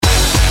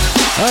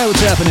All right,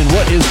 what's happening?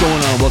 What is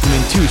going on? Welcome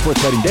into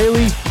Sports Betting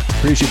Daily.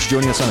 Appreciate you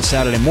joining us on a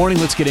Saturday morning.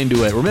 Let's get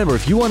into it. Remember,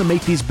 if you want to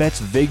make these bets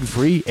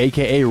VIG-free,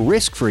 aka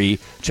risk-free,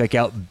 check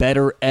out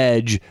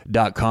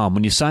betteredge.com.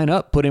 When you sign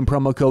up, put in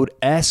promo code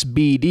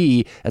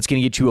SBD. That's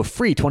going to get you a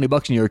free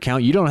 $20 in your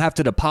account. You don't have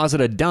to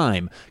deposit a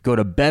dime. Go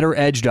to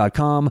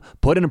betteredge.com,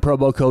 put in a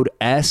promo code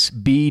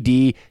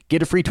SBD,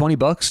 get a free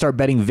 $20, start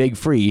betting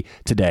VIG-free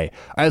today.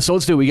 All right, so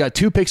let's do it. We got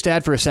 2 picks to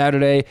add for a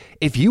Saturday.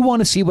 If you want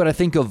to see what I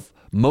think of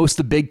most of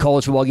the big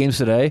college football games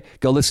today,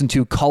 go listen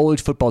to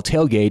College Football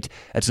Tailgate.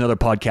 That's another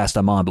podcast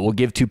I'm on, but we'll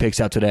give 2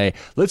 picks out today.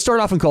 Let's start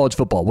off in college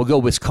football. We'll go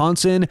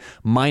Wisconsin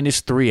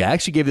 -3. I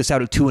actually gave this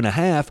out at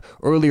 2.5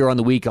 earlier on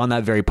the week on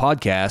that very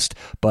podcast,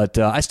 but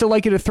I still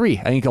like it at 3.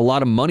 I think a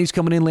lot of money's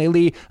coming in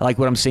lately. I like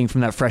what I'm seeing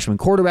from that freshman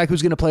quarterback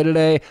who's going to play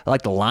today. I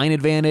like the line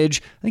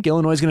advantage. I think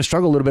Illinois is going to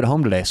struggle a little bit at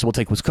home today, so we'll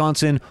take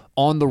Wisconsin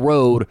on the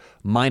road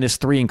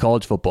 -3 in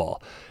college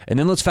football. And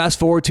then let's fast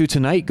forward to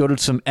tonight, go to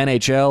some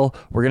NHL.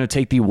 We're going to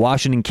take the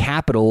Washington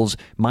Capitals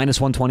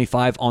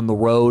 -125 on the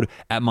road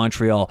at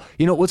Montreal.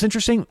 You know, what's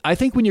interesting, I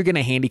think when you're going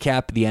to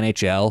handicap the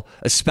NHL,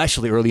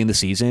 especially early in the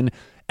season,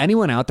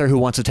 anyone out there who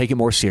wants to take it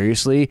more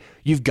seriously,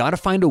 you've got to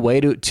find a way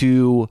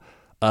to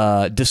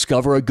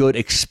discover a good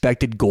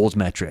expected goals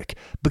metric.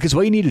 Because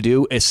what you need to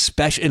do,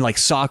 especially in like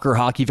soccer,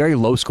 hockey, very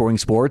low scoring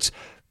sports,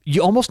 you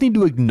almost need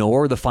to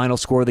ignore the final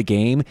score of the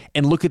game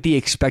and look at the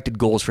expected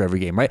goals for every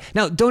game, right?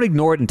 Now, don't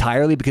ignore it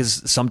entirely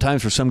because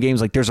sometimes for some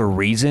games, like there's a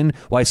reason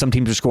why some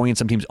teams are scoring and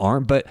some teams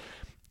aren't, but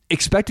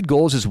expected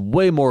goals is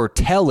way more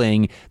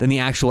telling than the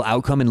actual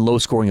outcome in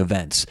low-scoring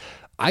events.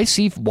 I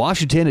see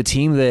Washington, a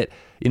team that,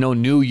 you know,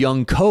 new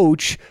young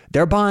coach,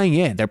 they're buying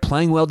in. They're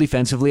playing well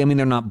defensively. I mean,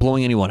 they're not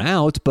blowing anyone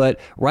out, but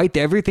right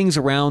there, everything's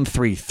around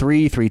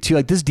 3-3, 3-2.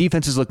 Like, this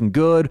defense is looking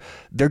good.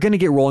 They're going to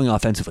get rolling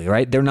offensively,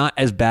 right? They're not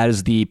as bad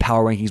as the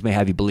power rankings may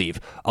have you believe.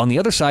 On the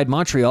other side,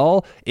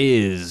 Montreal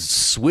is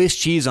Swiss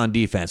cheese on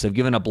defense. They've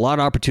given up a lot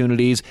of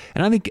opportunities,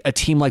 and I think a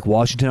team like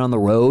Washington on the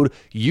road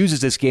uses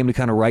this game to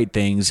kind of right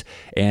things,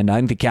 and I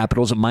think the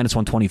Capitals at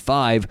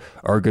 -125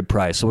 are a good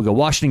price. So we'll go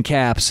Washington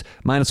Caps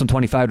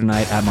 -125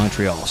 tonight at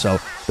Montreal. So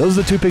those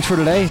are the 2 picks for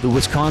today. The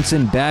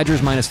Wisconsin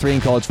Badgers -3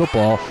 in college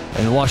football,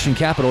 and the Washington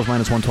Capitals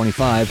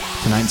 -125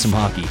 tonight in some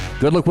hockey.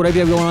 Good luck whatever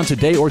you have going on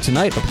today or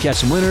tonight. Hope you catch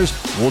some winners.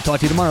 We'll talk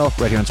to you tomorrow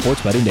right here on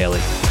Sports Betting Daily.